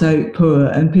are so poor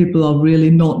and people are really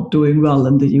not doing well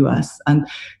in the US. And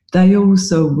they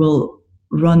also will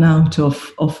run out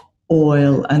of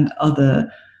oil and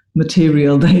other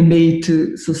material they need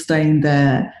to sustain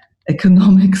their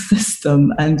economic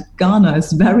system, and Ghana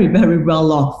is very, very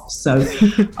well off. So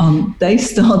they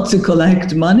start to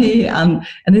collect money, and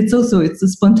it's a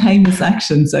spontaneous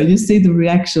action. So you see the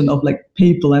reaction of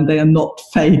people, and they are not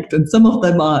faked. And some of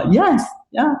them are, yes,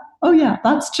 yeah, oh yeah,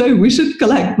 that's true. We should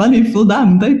collect money for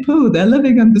them. They're poor. They're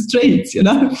living on the streets,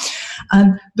 but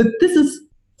this is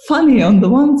funny on the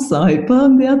one side, but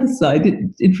on the other side,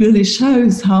 it really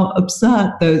shows how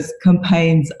absurd those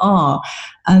campaigns are.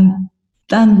 And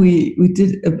then we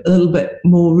did a little bit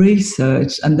more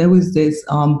research, and there was this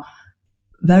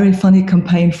very funny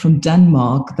campaign from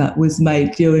Denmark that was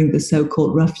made during the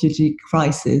so-called refugee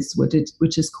crisis,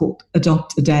 which is called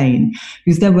Adopt a Dane,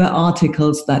 because there were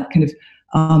articles that kind of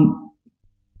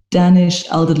Danish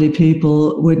elderly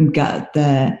people wouldn't get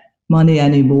their money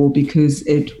anymore because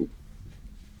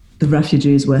the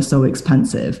refugees were so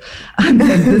expensive. And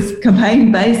then this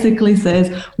campaign basically says,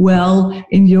 well,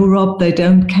 in Europe, they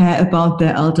don't care about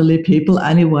their elderly people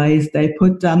anyways. They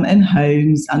put them in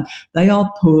homes and they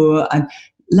are poor, and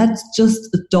let's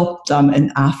just adopt them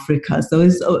in Africa. So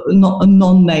it's not a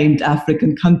non-named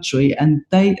African country, and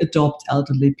they adopt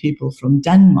elderly people from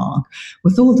Denmark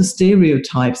with all the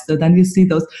stereotypes. So then you see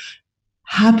those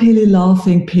happily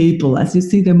laughing people, as you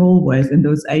see them always in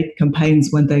those 8 campaigns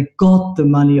when they got the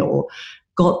money or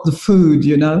got the food,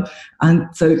 And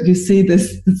so you see this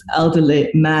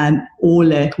elderly man,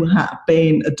 Ole, who had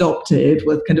been adopted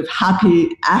with kind of happy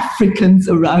Africans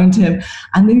around him.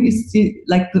 And then you see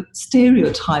like the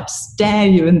stereotypes stare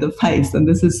you in the face. And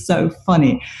this is so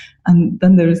funny. And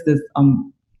then there is this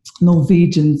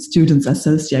Norwegian Students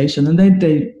Association, and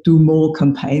they do more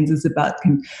campaigns. It's about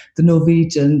the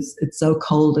Norwegians. It's so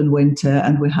cold in winter,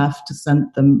 and we have to send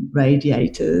them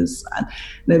radiators, and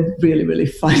they're really, really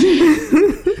funny.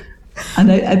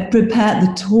 And I prepared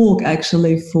the talk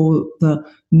actually for the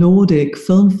Nordic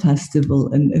Film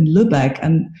Festival in Lübeck,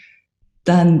 and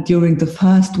then during the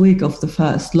first week of the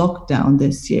first lockdown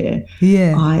this year,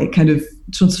 I kind of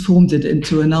transformed it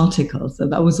into an article. So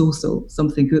that was also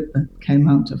something good that came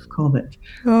out of COVID.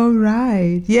 All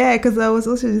right. Yeah, because I was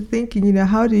also thinking,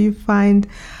 how do you find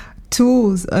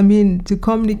tools, to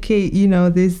communicate,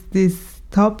 this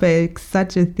topics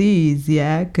such as these,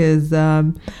 yeah? Because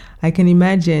I can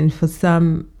imagine for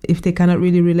some, if they cannot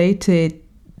really relate to it,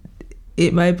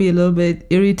 it might be a little bit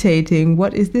irritating.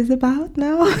 What is this about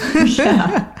now?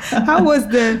 How was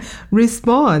the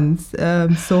response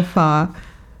so far?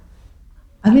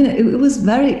 It was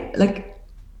very,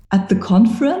 at the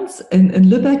conference in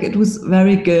Lübeck, it was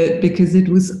very good because it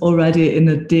was already in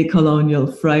a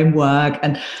decolonial framework,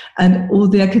 and all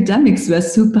the academics were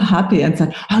super happy and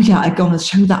said, oh yeah, I'm going to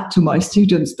show that to my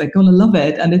students. They're going to love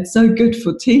it. And it's so good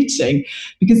for teaching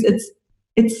because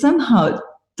it's somehow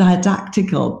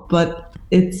didactical, but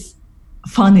it's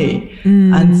funny.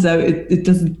 And so it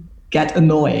doesn't get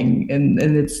annoying in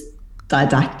its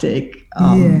didactic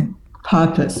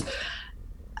purpose.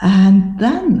 And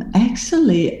then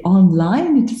actually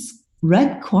online, it is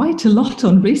read quite a lot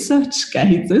on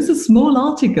ResearchGate. There's a small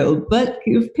article, but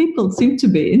people seem to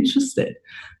be interested.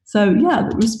 So yeah,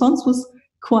 the response was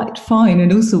quite fine.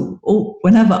 And also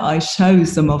whenever I show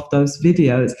some of those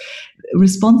videos,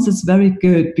 response is very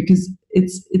good because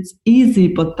it's easy,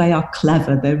 but they are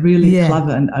clever. They're really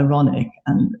clever and ironic.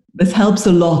 And this helps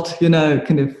a lot,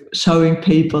 kind of showing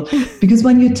people. Because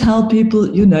when you tell people,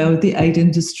 the aid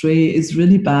industry is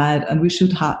really bad and we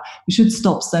should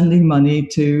stop sending money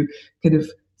to kind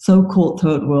of so-called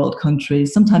third world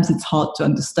countries, sometimes it's hard to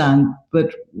understand.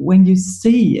 But when you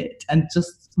see it and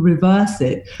just reverse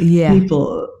it,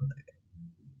 people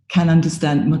can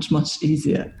understand much, much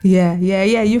easier. Yeah.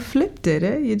 You flipped it.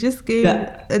 You just gave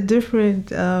a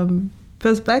different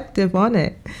perspective on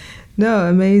it. No,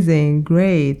 amazing.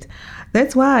 Great.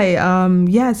 That's why,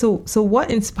 so what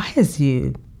inspires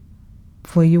you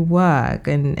for your work?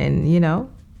 And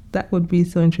that would be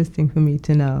so interesting for me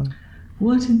to know.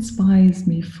 What inspires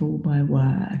me for my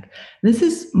work? This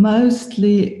is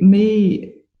mostly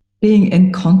me being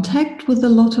in contact with a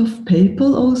lot of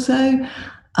people also,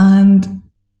 and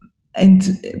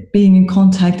being in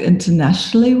contact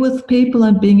internationally with people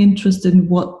and being interested in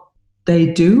what they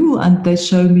do, and they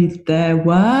show me their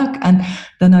work, and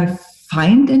then I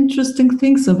find interesting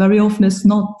things. So very often it's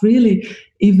not really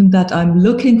even that I'm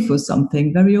looking for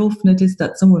something. Very often it is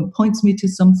that someone points me to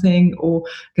something, or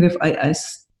kind of I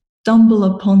stumble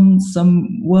upon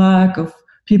some work of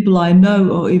people I know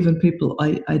or even people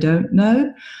I don't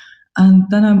know. And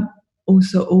then I'm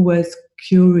also always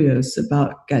curious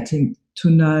about getting to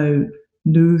know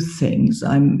new things.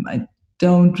 I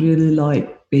don't really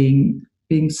like being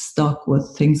stuck with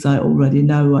things I already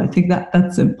know. I think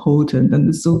that's important, and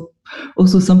it's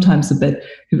also sometimes a bit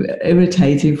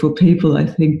irritating for people, I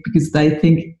think, because they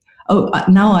think, oh,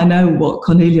 now I know what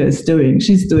Cornelia is doing.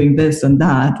 She's doing this and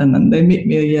that, and then they meet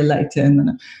me a year later and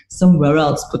then somewhere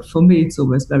else. But for me, it's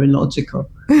always very logical.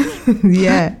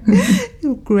 Yeah,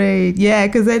 great. Yeah,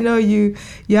 because I know you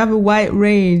have a wide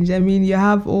range. You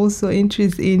have also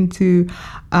interest into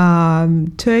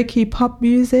Turkey pop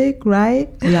music, right?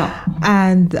 Yeah.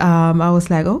 And I was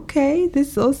like, okay, this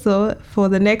is also for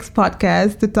the next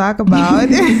podcast to talk about.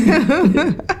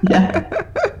 Yeah.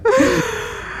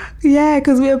 Yeah,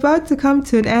 because we're about to come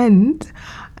to an end.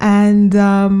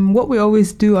 And what we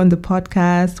always do on the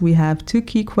podcast, we have 2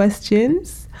 key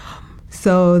questions.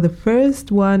 So the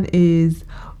first one is,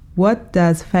 what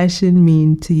does fashion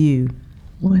mean to you?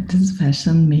 What does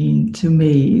fashion mean to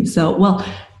me? So, well,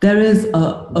 there is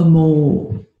a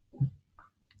more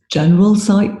general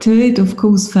side to it. Of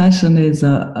course, fashion is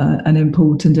an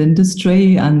important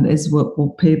industry and is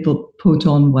what people put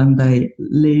on when they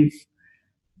leave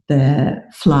their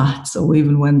flats or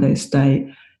even when they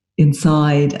stay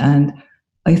inside. And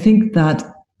I think that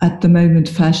at the moment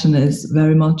fashion is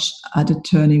very much at a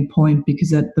turning point,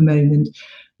 because at the moment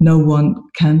no one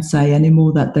can say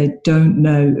anymore that they don't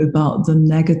know about the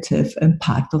negative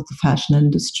impact of the fashion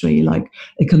industry, like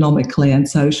economically and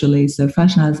socially. So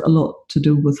fashion has a lot to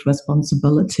do with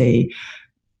responsibility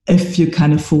if you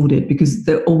can afford it, because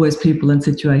there are always people in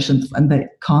situations and they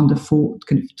can't afford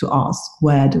to ask,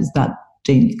 where does that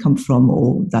jeans come from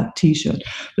or that t-shirt?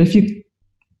 But if you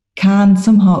can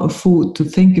somehow afford to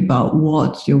think about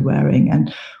what you're wearing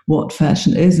and what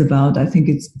fashion is about, I think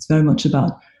it's very much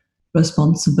about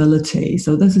responsibility.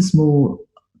 So this is more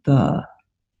the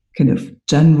kind of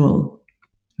general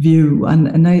view,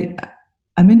 and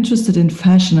I'm interested in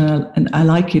fashion, and I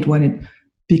like it when it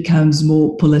becomes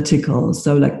more political.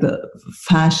 So like the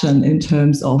fashion in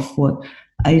terms of what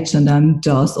H&M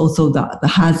does, also that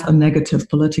has a negative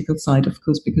political side, of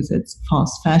course, because it's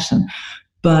fast fashion,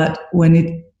 but when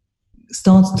it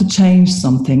starts to change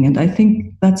something, and I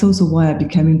think that's also why I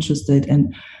became interested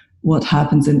in what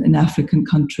happens in African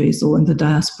countries or in the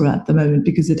diaspora at the moment,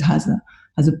 because it has a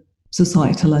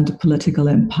societal and a political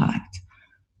impact.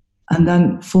 And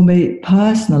then for me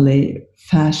personally,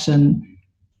 fashion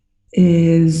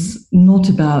is not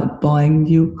about buying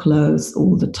new clothes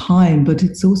all the time, but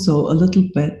it's also a little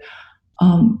bit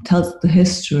tells the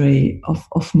history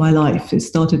of my life. It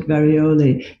started very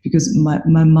early because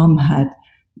my mum had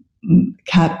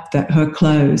kept her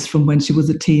clothes from when she was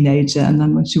a teenager, and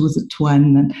then when she was a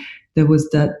twin, and there was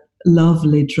that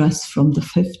lovely dress from the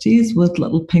 50s with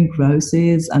little pink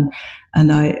roses, and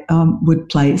I would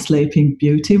play Sleeping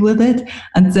Beauty with it,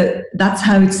 and so that's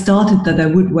how it started, that I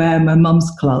would wear my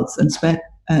mum's clothes,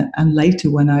 and later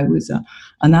when I was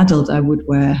an adult, I would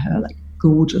wear her like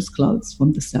gorgeous clothes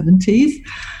from the 70s.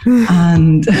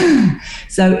 And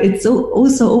so it's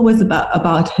also always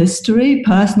about history,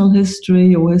 personal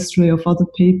history or history of other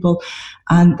people.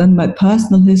 And then my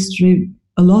personal history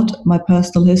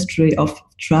of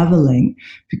traveling,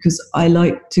 because I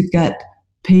like to get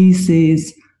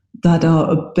pieces that are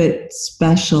a bit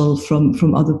special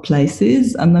from other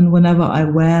places. And then whenever I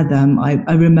wear them, I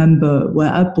remember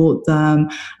where I bought them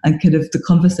and kind of the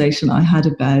conversation I had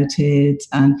about it.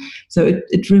 And so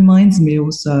it reminds me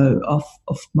also of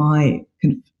my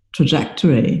kind of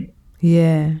trajectory.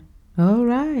 Yeah. All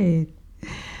right.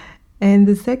 And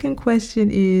the second question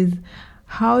is,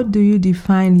 how do you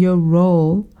define your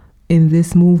role in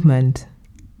this movement?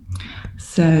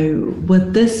 So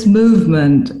with this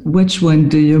movement, which one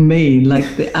do you mean?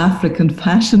 Like the African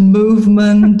fashion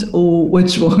movement, or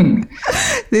which one?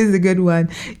 This is a good one.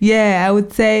 Yeah, I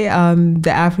would say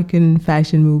the African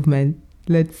fashion movement.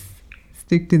 Let's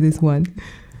stick to this one.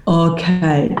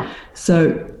 Okay.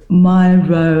 So my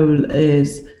role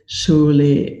is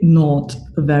surely not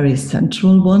a very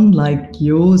central one like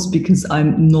yours, because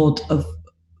I'm not a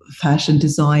fashion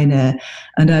designer,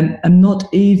 and I'm not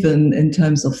even in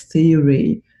terms of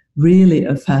theory really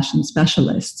a fashion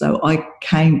specialist. So I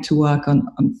came to work on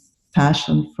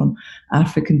fashion from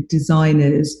African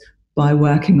designers by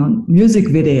working on music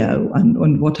video and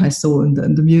on what I saw in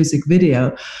the music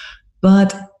video.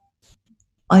 But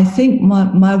I think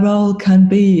my role can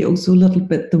be also a little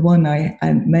bit the one I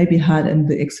maybe had in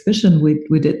the exhibition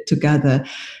we did together.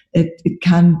 It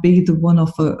can be the one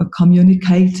of a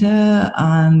communicator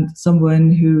and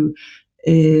someone who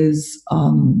is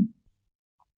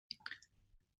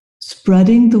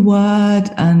spreading the word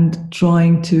and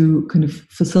trying to kind of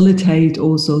facilitate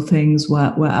also things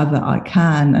wherever I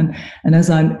can. And as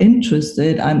I'm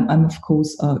interested, I'm of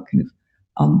course a kind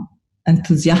of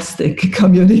enthusiastic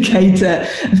communicator,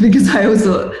 because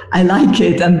I like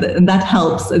it, and that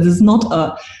helps. It is not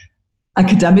a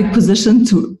academic position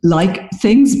to like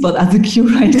things, but as a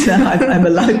curator, I'm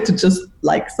allowed to just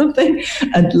like something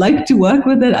and like to work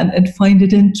with it and find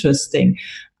it interesting.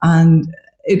 And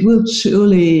it will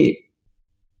surely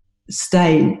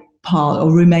stay part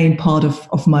or remain part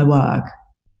of my work,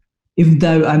 even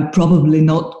though I'm probably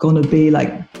not going to be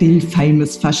like the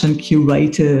famous fashion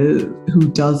curator who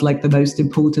does like the most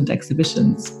important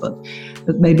exhibitions, but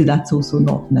maybe that's also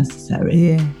not necessary.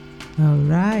 Yeah. All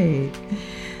right.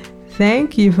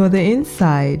 Thank you for the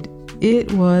insight.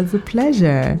 It was a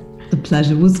pleasure. The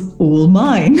pleasure was all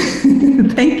mine.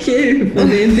 Thank you for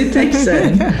the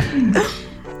invitation.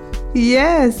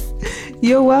 Yes,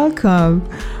 you're welcome.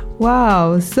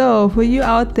 Wow. So for you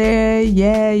out there,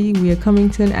 we are coming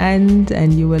to an end,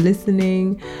 and you were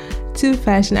listening to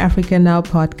Fashion Africa Now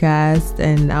podcast,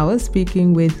 and I was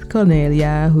speaking with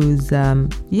Cornelia, who's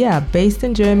based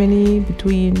in Germany,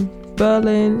 between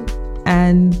Berlin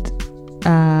and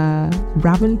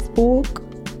Ravensburg.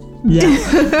 Yeah.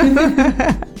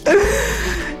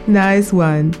 Nice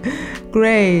one.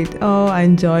 Great. Oh, I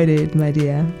enjoyed it, my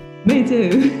dear. Me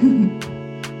too.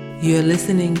 You're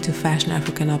listening to Fashion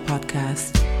Africa Now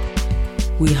podcast.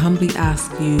 We humbly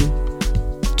ask you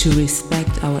to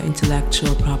respect our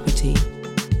intellectual property.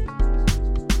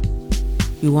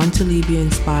 We want to leave you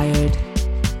inspired,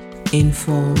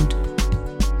 informed,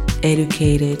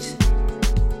 educated,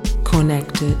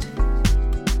 connected.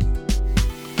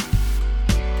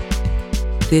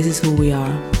 This is who we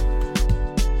are.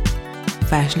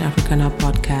 Fashion Africa Now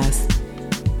podcast.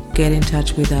 Get in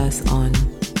touch with us on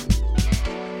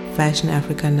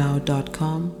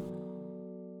fashionafricanow.com